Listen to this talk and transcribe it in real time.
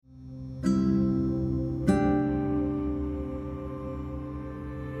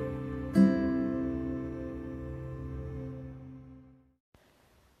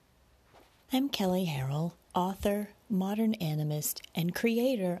I'm Kelley, author, modern animist, and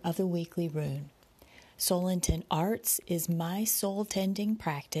creator of the Weekly Rune. Soul Intent Arts is my soul-tending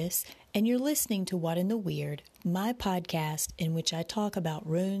practice, and you're listening to What in the Weird, my podcast in which I talk about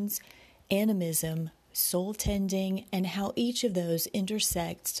runes, animism, soul-tending, and how each of those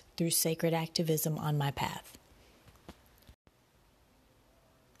intersects through sacred activism on my path.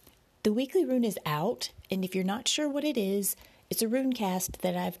 The Weekly Rune is out, and if you're not sure what it is, it's a runecast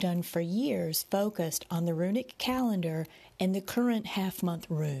that I've done for years focused on the runic calendar and the current half-month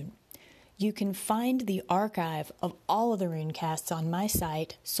rune. You can find the archive of all of the runecasts on my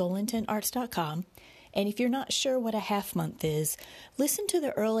site, soulintentarts.com, and if you're not sure what a half-month is, listen to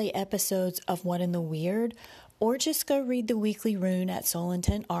the early episodes of What in the Weird, or just go read the Weekly Rune at Soul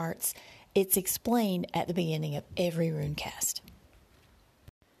Intent Arts. It's explained at the beginning of every runecast.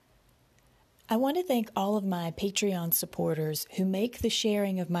 I want to thank all of my Patreon supporters who make the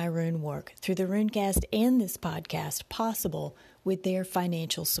sharing of my rune work through the runecast and this podcast possible with their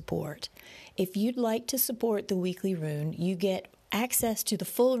financial support. If you'd like to support the Weekly Rune, you get access to the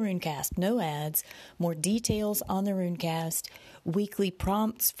full runecast, no ads, more details on the runecast, weekly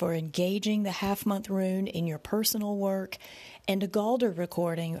prompts for engaging the half-month rune in your personal work, and a Galder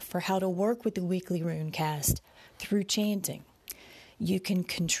recording for how to work with the Weekly Runecast through chanting. You can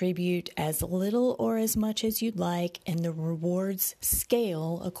contribute as little or as much as you'd like, and the rewards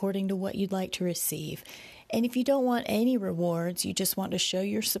scale according to what you'd like to receive. And if you don't want any rewards, you just want to show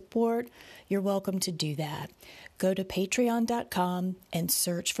your support, you're welcome to do that. Go to patreon.com and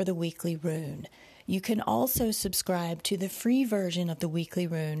search for the Weekly Rune. You can also subscribe to the free version of the Weekly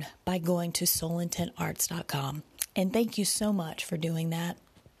Rune by going to soulintentarts.com. And thank you so much for doing that.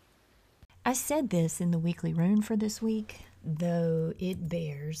 I said this in the Weekly Rune for this week, though it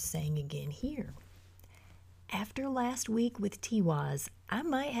bears saying again here. After last week with Tiwaz, I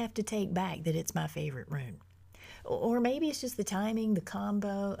might have to take back that it's my favorite rune. Or maybe it's just the timing, the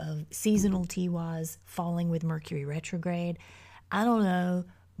combo of seasonal Tiwaz falling with Mercury retrograde. I don't know,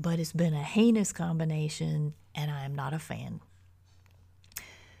 but it's been a heinous combination, and I am not a fan.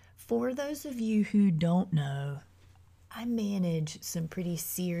 For those of you who don't know, I manage some pretty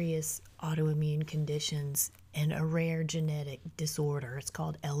serious autoimmune conditions and a rare genetic disorder. It's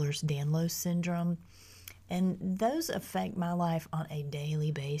called Ehlers-Danlos syndrome, and those affect my life on a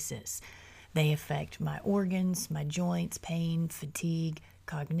daily basis. They affect my organs, my joints, pain, fatigue,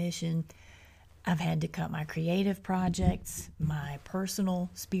 cognition. I've had to cut my creative projects, my personal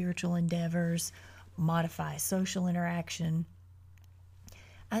spiritual endeavors, modify social interaction.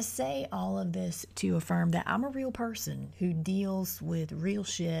 I say all of this to affirm that I'm a real person who deals with real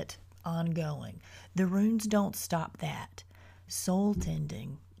shit ongoing. The runes don't stop that. Soul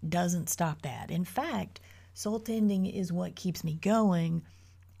tending doesn't stop that. In fact, soul tending is what keeps me going,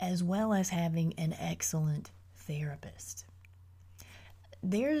 as well as having an excellent therapist.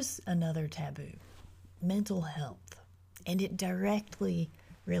 There's another taboo, mental health, and it directly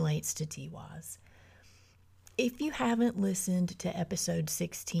relates to Tiwaz. If you haven't listened to episode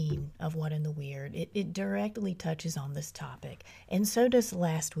 16 of What in the Weird, it directly touches on this topic, and so does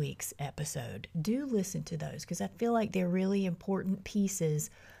last week's episode. Do listen to those, because I feel like they're really important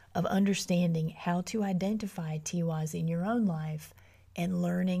pieces of understanding how to identify Tiwaz in your own life and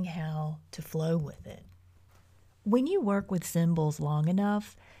learning how to flow with it. When you work with symbols long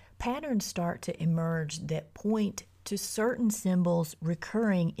enough, patterns start to emerge that point to certain symbols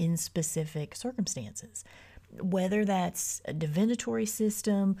recurring in specific circumstances. Whether that's a divinatory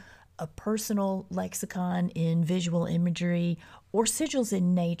system, a personal lexicon in visual imagery, or sigils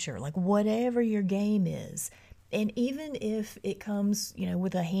in nature, like whatever your game is. And even if it comes,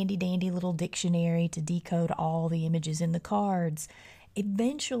 with a handy-dandy little dictionary to decode all the images in the cards,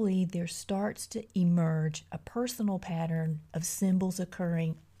 eventually there starts to emerge a personal pattern of symbols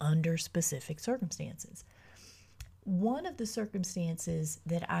occurring under specific circumstances. One of the circumstances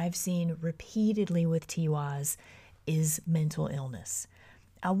that I've seen repeatedly with Tiwaz is mental illness.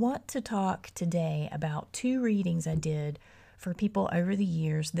 I want to talk today about 2 readings I did for people over the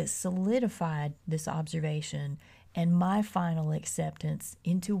years that solidified this observation and my final acceptance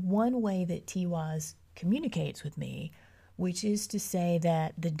into one way that Tiwaz communicates with me, which is to say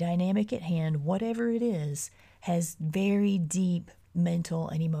that the dynamic at hand, whatever it is, has very deep mental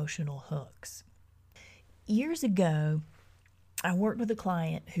and emotional hooks. Years ago, I worked with a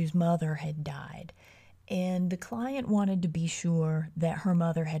client whose mother had died, and the client wanted to be sure that her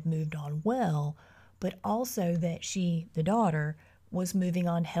mother had moved on well, but also that she, the daughter, was moving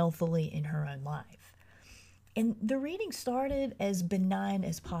on healthily in her own life. And the reading started as benign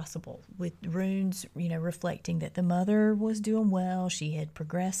as possible, with runes, reflecting that the mother was doing well. She had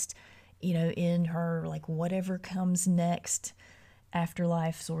progressed in her like whatever comes next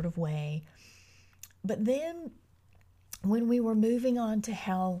afterlife sort of way. But then when we were moving on to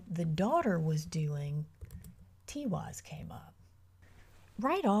how the daughter was doing, Tiwaz came up.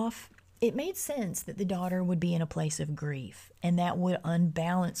 Right off, it made sense that the daughter would be in a place of grief and that would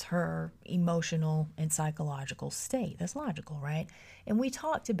unbalance her emotional and psychological state. That's logical, right? And we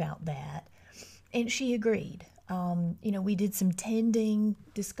talked about that, and she agreed. We did some tending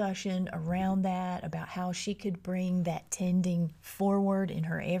discussion around that, about how she could bring that tending forward in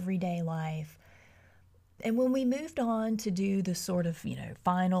her everyday life. And when we moved on to do the sort of,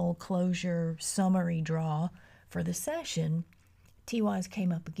 final closure summary draw for the session, Tiwaz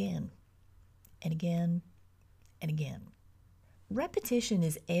came up again and again and again. Repetition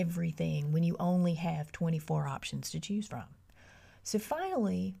is everything when you only have 24 options to choose from. So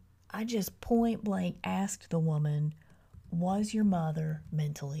finally, I just point blank asked the woman, was your mother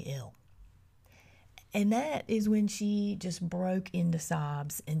mentally ill? And that is when she just broke into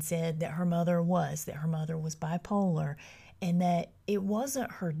sobs and said that her mother was bipolar, and that it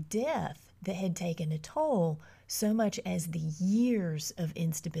wasn't her death that had taken a toll so much as the years of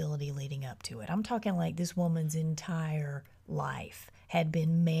instability leading up to it. I'm talking like this woman's entire life had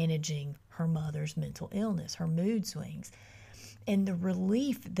been managing her mother's mental illness, her mood swings. And the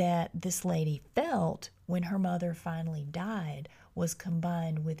relief that this lady felt when her mother finally died was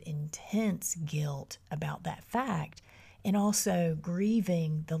combined with intense guilt about that fact, and also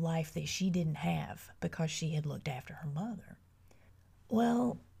grieving the life that she didn't have because she had looked after her mother.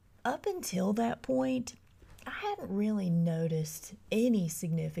 Well, up until that point, I hadn't really noticed any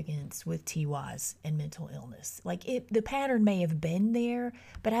significance with Tiwaz and mental illness. The pattern may have been there,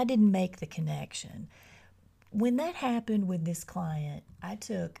 but I didn't make the connection. When that happened with this client, I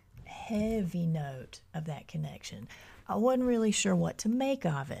took heavy note of that connection. I wasn't really sure what to make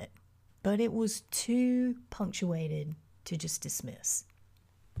of it, but it was too punctuated to just dismiss.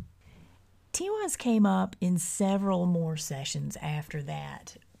 Tiwaz came up in several more sessions after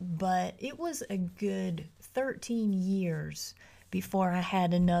that, but it was a good 13 years before I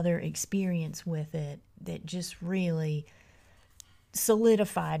had another experience with it that just really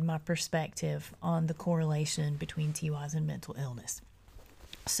solidified my perspective on the correlation between Tiwaz and mental illness.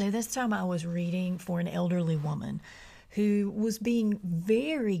 So this time I was reading for an elderly woman who was being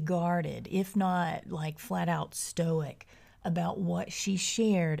very guarded, if not like flat out stoic, about what she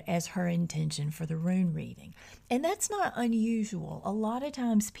shared as her intention for the rune reading. And that's not unusual. A lot of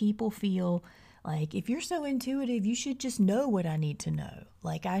times people feel like, if you're so intuitive, you should just know what I need to know.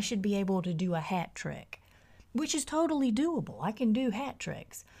 Like I should be able to do a hat trick, which is totally doable. I can do hat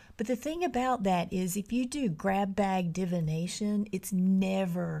tricks. But the thing about that is, if you do grab bag divination, it's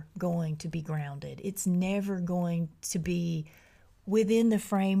never going to be grounded. It's never going to be within the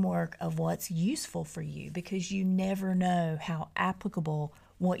framework of what's useful for you, because you never know how applicable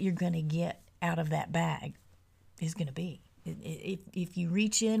what you're going to get out of that bag is going to be. If you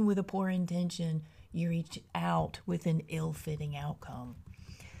reach in with a poor intention, you reach out with an ill-fitting outcome.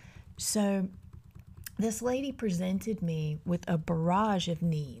 So this lady presented me with a barrage of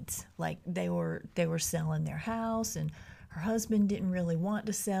needs. Like they were selling their house, and her husband didn't really want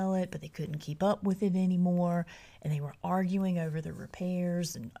to sell it, but they couldn't keep up with it anymore. And they were arguing over the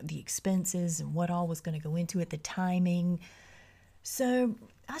repairs and the expenses and what all was going to go into it, the timing. So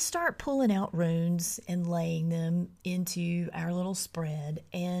I start pulling out runes and laying them into our little spread,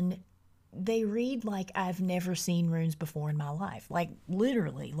 and they read like I've never seen runes before in my life. Like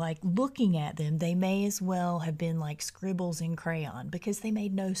literally, like looking at them, they may as well have been like scribbles in crayon, because they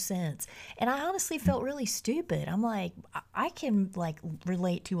made no sense. And I honestly felt really stupid. I'm like, I can like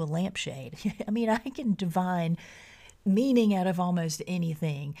relate to a lampshade. I mean, I can divine meaning out of almost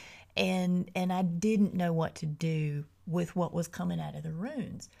anything. And I didn't know what to do with what was coming out of the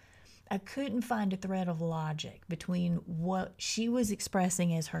runes. I couldn't find a thread of logic between what she was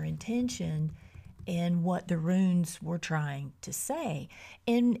expressing as her intention and what the runes were trying to say.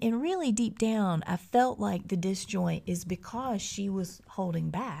 And really deep down, I felt like the disjoint is because she was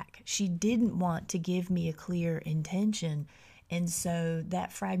holding back. She didn't want to give me a clear intention. And so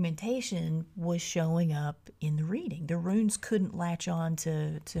that fragmentation was showing up in the reading. The runes couldn't latch on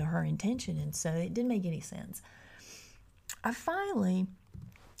to her intention, and so it didn't make any sense. I finally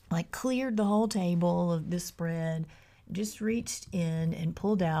cleared the whole table of this spread, just reached in and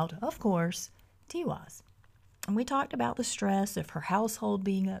pulled out, of course, Tiwaz. And we talked about the stress of her household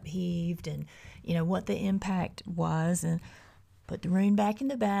being upheaved and, what the impact was, and put the rune back in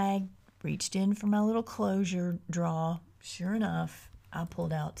the bag, reached in for my little closure draw. Sure enough, I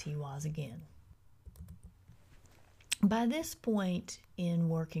pulled out Tiwaz again. By this point in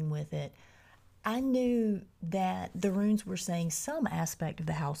working with it, I knew that the runes were saying some aspect of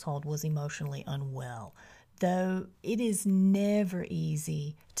the household was emotionally unwell, though it is never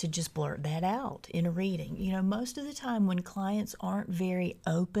easy to just blurt that out in a reading. Most of the time when clients aren't very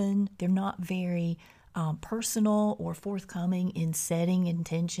open, they're not very personal or forthcoming in setting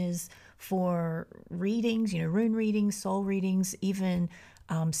intentions for readings, rune readings, soul readings, even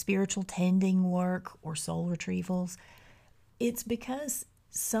spiritual tending work or soul retrievals. It's because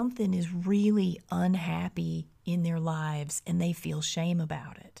something is really unhappy in their lives and they feel shame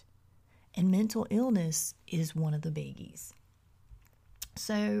about it. And mental illness is one of the biggies.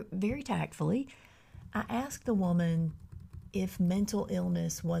 So, very tactfully, I asked the woman if mental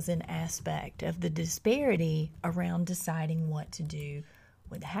illness was an aspect of the disparity around deciding what to do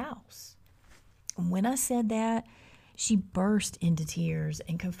with the house. And when I said that, she burst into tears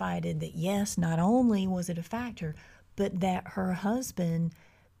and confided that yes, not only was it a factor, but that her husband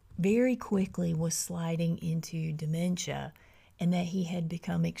very quickly was sliding into dementia and that he had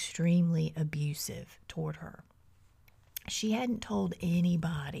become extremely abusive toward her. She hadn't told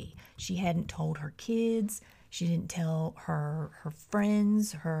anybody. She hadn't told her kids. She didn't tell her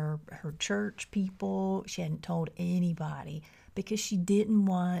friends, her church people. She hadn't told anybody because she didn't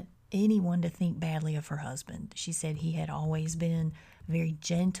want anyone to think badly of her husband. She said he had always been a very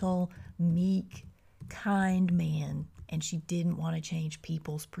gentle, meek, kind man, and she didn't want to change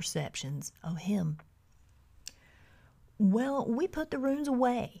people's perceptions of him. Well, we put the runes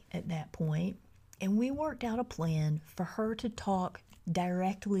away at that point, and we worked out a plan for her to talk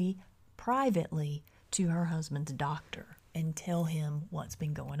directly, privately, to her husband's doctor and tell him what's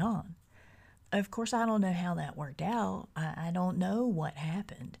been going on. Of course, I don't know how that worked out. I don't know what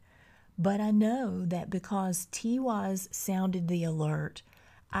happened. But I know that because Tiwaz sounded the alert,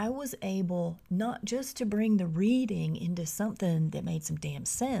 I was able not just to bring the reading into something that made some damn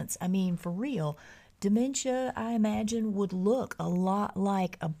sense. I mean, for real, dementia, I imagine, would look a lot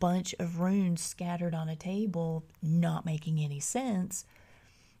like a bunch of runes scattered on a table, not making any sense.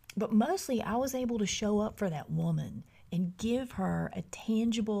 But mostly, I was able to show up for that woman and give her a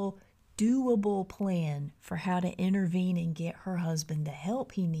tangible, doable plan for how to intervene and get her husband the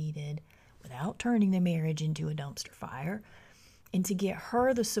help he needed without turning the marriage into a dumpster fire, and to get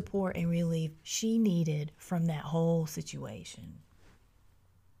her the support and relief she needed from that whole situation.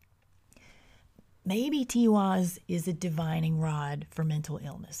 Maybe Tiwaz is a divining rod for mental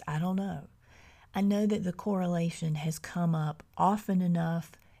illness. I don't know. I know that the correlation has come up often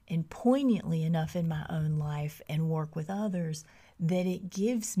enough and poignantly enough in my own life and work with others that it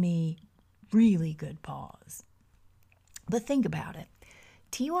gives me really good pause. But think about it.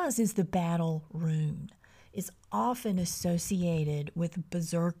 Tiwaz is the battle rune. It's often associated with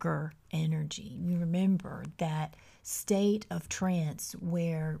berserker energy. You remember that state of trance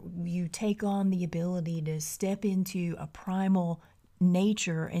where you take on the ability to step into a primal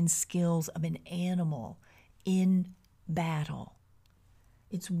nature and skills of an animal in battle.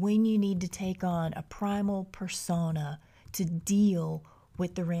 It's when you need to take on a primal persona to deal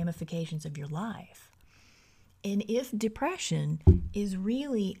with the ramifications of your life. And if depression is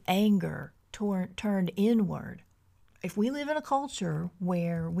really anger turned inward, if we live in a culture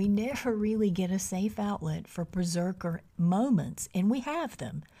where we never really get a safe outlet for berserker moments, and we have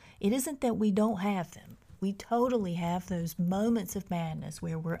them, it isn't that we don't have them. We totally have those moments of madness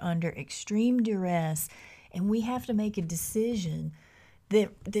where we're under extreme duress and we have to make a decision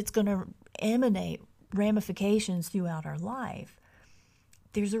that's going to emanate ramifications throughout our life.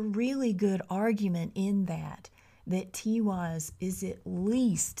 There's a really good argument in that Tiwaz is at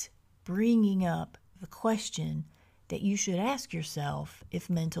least bringing up the question that you should ask yourself if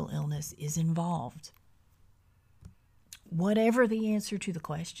mental illness is involved. Whatever the answer to the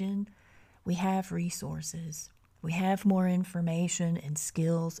question, we have resources. We have more information and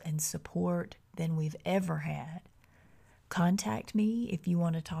skills and support than we've ever had. Contact me if you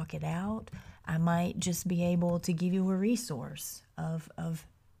want to talk it out. I might just be able to give you a resource of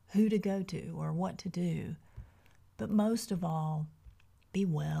who to go to or what to do. But most of all, be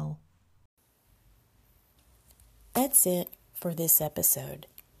well. That's it for this episode.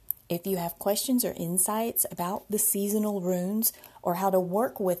 If you have questions or insights about the seasonal runes or how to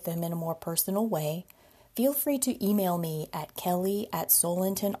work with them in a more personal way, feel free to email me at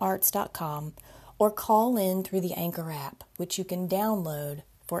kelley@soulintentarts.com or call in through the Anchor app, which you can download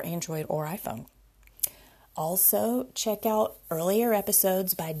for Android or iPhone. Also, check out earlier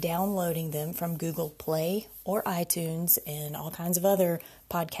episodes by downloading them from Google Play or iTunes and all kinds of other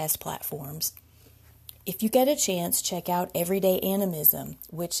podcast platforms. If you get a chance, check out Everyday Animism,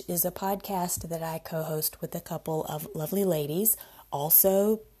 which is a podcast that I co-host with a couple of lovely ladies,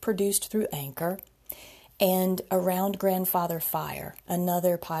 also produced through Anchor, and Around Grandfather Fire,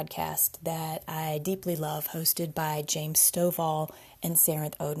 another podcast that I deeply love, hosted by James Stovall and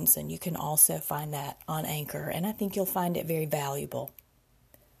Sarenth Odinson. You can also find that on Anchor, and I think you'll find it very valuable.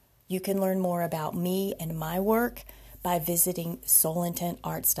 You can learn more about me and my work by visiting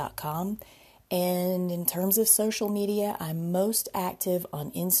soulintentarts.com. And in terms of social media, I'm most active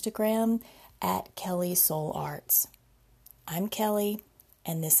on Instagram at Kelley Soul Arts. I'm Kelley,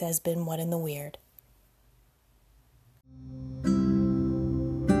 and this has been What in the Weird.